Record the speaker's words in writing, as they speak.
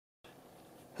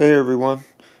Hey everyone,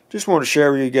 just want to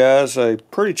share with you guys a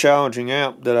pretty challenging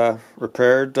amp that I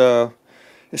repaired.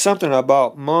 It's something I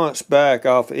bought months back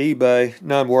off eBay,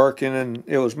 not working, and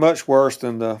it was much worse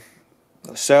than the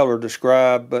seller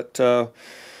described. But I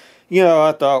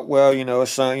thought, well,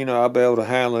 it's I'll be able to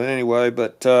handle it anyway.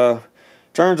 But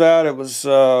turns out it was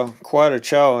quite a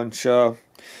challenge.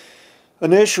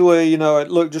 Initially, it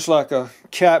looked just like a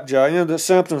cap job. The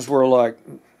symptoms were like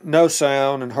no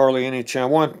sound and hardly any channel.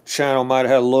 One channel might have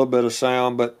had a little bit of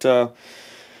sound, but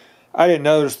I didn't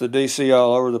notice the DC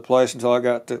all over the place until I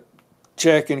got to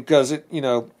checking, because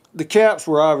the caps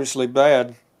were obviously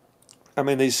bad. I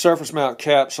mean, these surface mount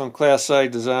caps on Class A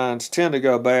designs tend to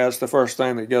go bad. It's the first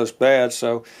thing that goes bad,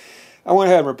 so I went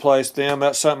ahead and replaced them.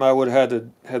 That's something I would have had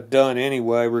to have done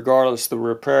anyway, regardless of the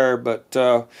repair, but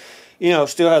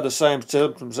still had the same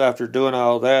symptoms after doing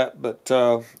all that, but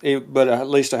at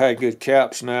least I had good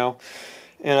caps now.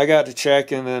 And I got to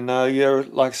checking, and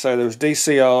like I say, there was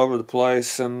DC all over the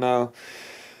place, and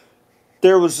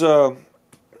there's a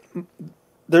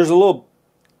little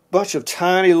bunch of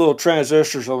tiny little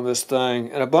transistors on this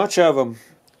thing, and a bunch of them,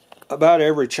 about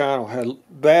every channel, had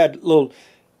bad little,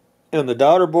 in the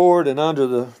daughter board and under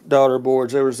the daughter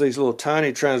boards, there was these little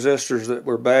tiny transistors that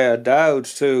were bad.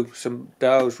 Diodes too, some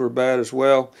diodes were bad as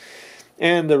well.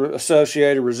 And the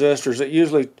associated resistors, it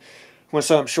usually, when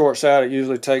something shorts out, it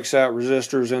usually takes out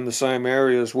resistors in the same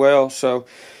area as well. So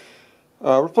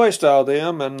replaced all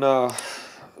them, and lo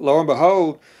and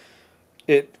behold,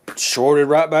 it shorted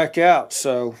right back out.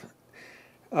 So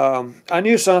I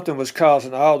knew something was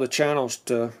causing all the channels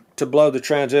to blow the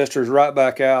transistors right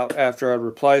back out after I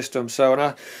replaced them.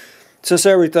 So, since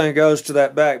everything goes to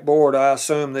that back board, I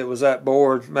assumed it was that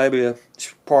board, maybe a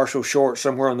partial short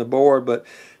somewhere on the board, but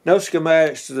no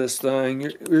schematics to this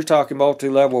thing. You're talking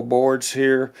multi-level boards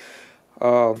here.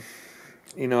 I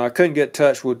couldn't get in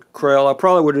touch with Krell. I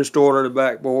probably would have just ordered a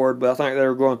back board, but I think they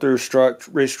were going through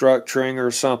restructuring or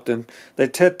something. They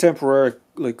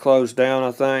temporarily closed down,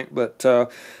 I think, but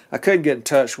I couldn't get in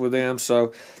touch with them,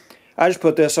 so I just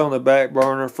put this on the back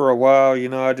burner for a while.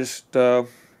 I'd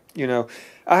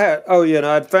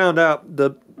found out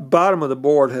the bottom of the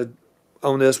board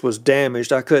on this was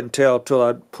damaged. I couldn't tell till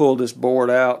I pulled this board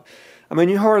out. I mean,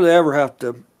 you hardly ever have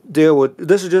to deal with,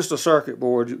 this is just a circuit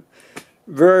board.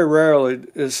 Very rarely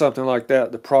is something like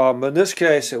that the problem, but in this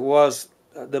case it was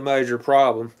the major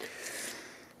problem.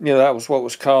 That was what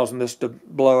was causing this to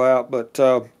blow out. But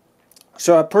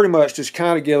so I pretty much just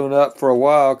kind of given up for a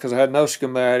while because I had no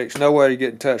schematics, no way to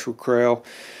get in touch with Krell.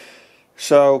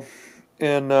 So,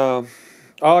 and all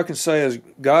I can say is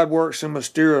God works in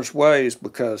mysterious ways,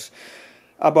 because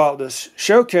I bought this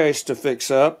showcase to fix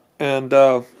up, and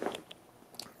lo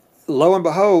and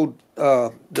behold,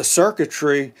 the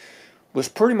circuitry was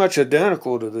pretty much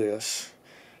identical to this.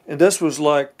 And this was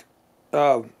like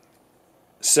 7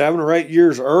 or 8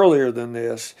 years earlier than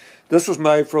this. This was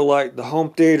made for like the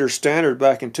home theater standard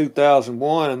back in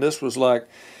 2001, and this was like,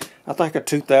 I think, a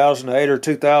 2008 or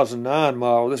 2009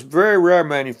 model. This very rare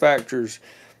manufacturers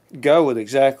go with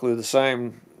exactly the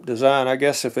same design. I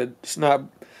guess if it's not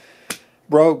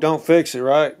broke, don't fix it,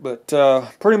 right? But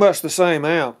pretty much the same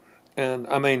amp. And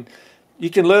I mean, you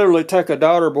can literally take a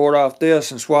daughter board off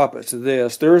this and swap it to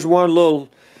this. There's one little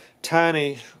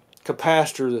tiny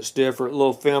capacitor that's different, a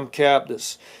little film cap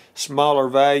that's smaller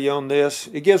value on this.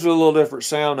 It gives it a little different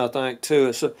sound, I think,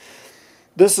 too.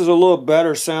 This is a little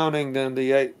better sounding than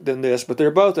this, but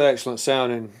they're both excellent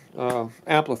sounding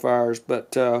amplifiers.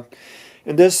 But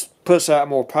and this puts out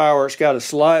more power. It's got a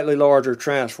slightly larger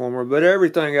transformer, but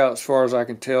everything else, as far as I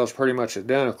can tell, is pretty much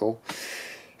identical.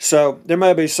 So there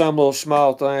may be some little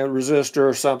small thing, a resistor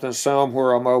or something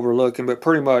somewhere I'm overlooking, but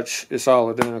pretty much it's all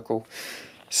identical.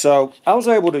 So I was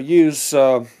able to use,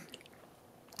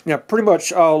 pretty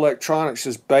much all electronics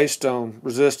is based on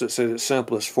resistance in its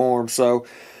simplest form. So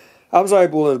I was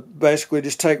able to basically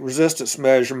just take resistance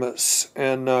measurements,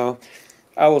 and I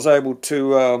was able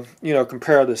to,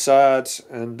 compare the sides,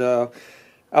 and I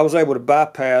was able to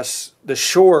bypass the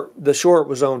short. The short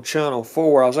was on channel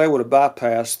 4. I was able to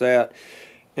bypass that.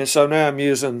 And so now I'm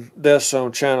using this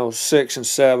on channels 6 and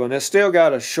 7. It's still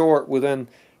got a short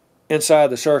inside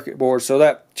the circuit board, so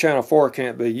that channel 4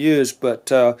 can't be used, but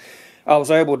I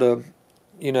was able to,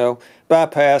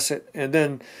 bypass it. And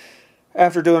then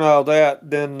after doing all that,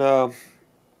 then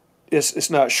it's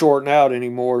not shorting out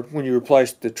anymore when you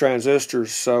replace the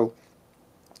transistors. So,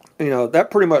 that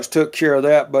pretty much took care of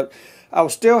that. But I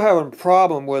was still having a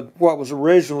problem with what was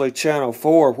originally channel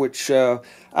 4, which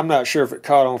I'm not sure if it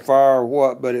caught on fire or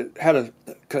what, but it had a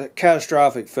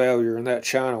catastrophic failure in that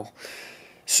channel.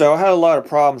 So I had a lot of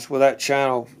problems with that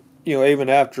channel, even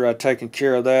after I'd taken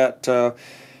care of that.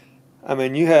 I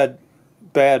mean, you had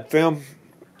bad film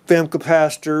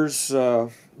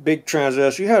capacitors, big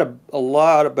transistors. You had a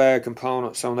lot of bad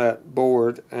components on that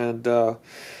board, and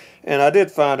I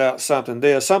did find out something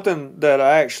that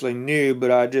I actually knew,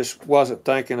 but I just wasn't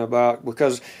thinking about,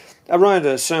 because I run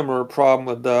into a similar problem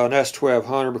with an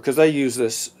S1200, because they use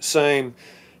this same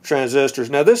transistors.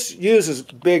 Now this uses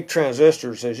big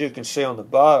transistors, as you can see on the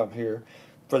bottom here,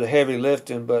 for the heavy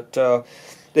lifting, but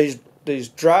these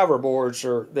driver boards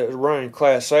that are running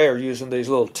Class A are using these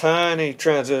little tiny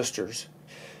transistors.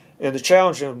 And the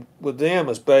challenge with them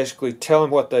is basically telling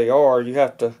what they are. You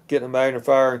have to get a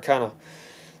magnifier and kind of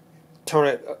turn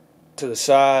it to the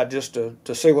side just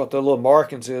to see what the little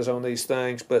markings is on these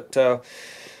things. But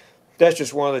that's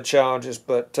just one of the challenges.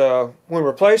 But when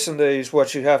replacing these,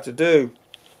 what you have to do,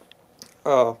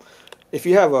 if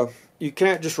you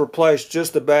can't just replace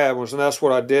just the bad ones, and that's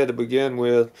what I did to begin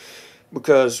with,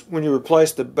 because when you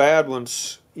replace the bad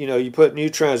ones, you put new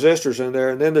transistors in there,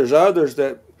 and then there's others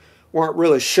that weren't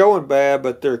really showing bad,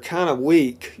 but they're kind of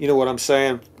weak, you know what I'm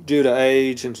saying, due to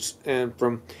age and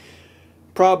from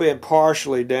probably being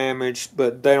partially damaged,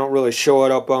 but they don't really show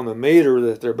it up on the meter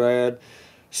that they're bad.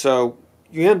 So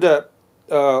you end up,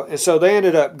 and so they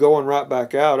ended up going right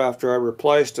back out after I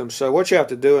replaced them. So what you have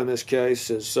to do in this case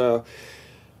is,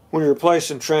 when you're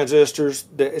replacing transistors,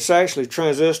 it's actually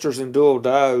transistors and dual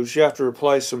diodes. You have to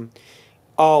replace them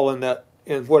all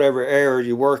in whatever area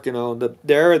you're working on. The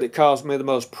area that caused me the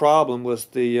most problem was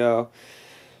the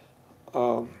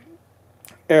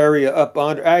area up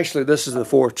under. Actually, this is the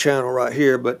fourth channel right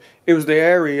here, but it was the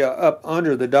area up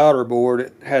under the daughter board.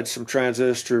 It had some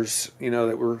transistors,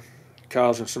 that were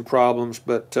causing some problems.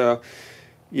 But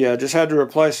yeah, just had to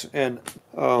replace. And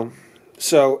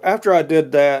so after I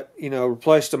did that,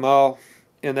 replaced them all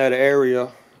in that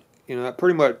area,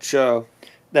 pretty much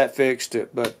that fixed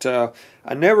it. But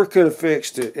I never could have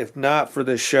fixed it if not for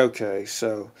this showcase.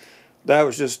 So that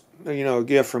was just, a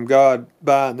gift from God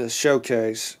buying this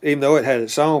showcase, even though it had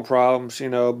its own problems,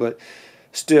 but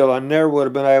still I never would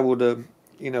have been able to,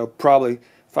 probably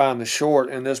find the short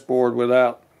in this board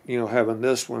without, having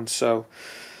this one. So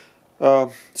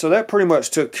so that pretty much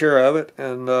took care of it,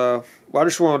 and I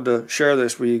just wanted to share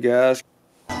this with you guys.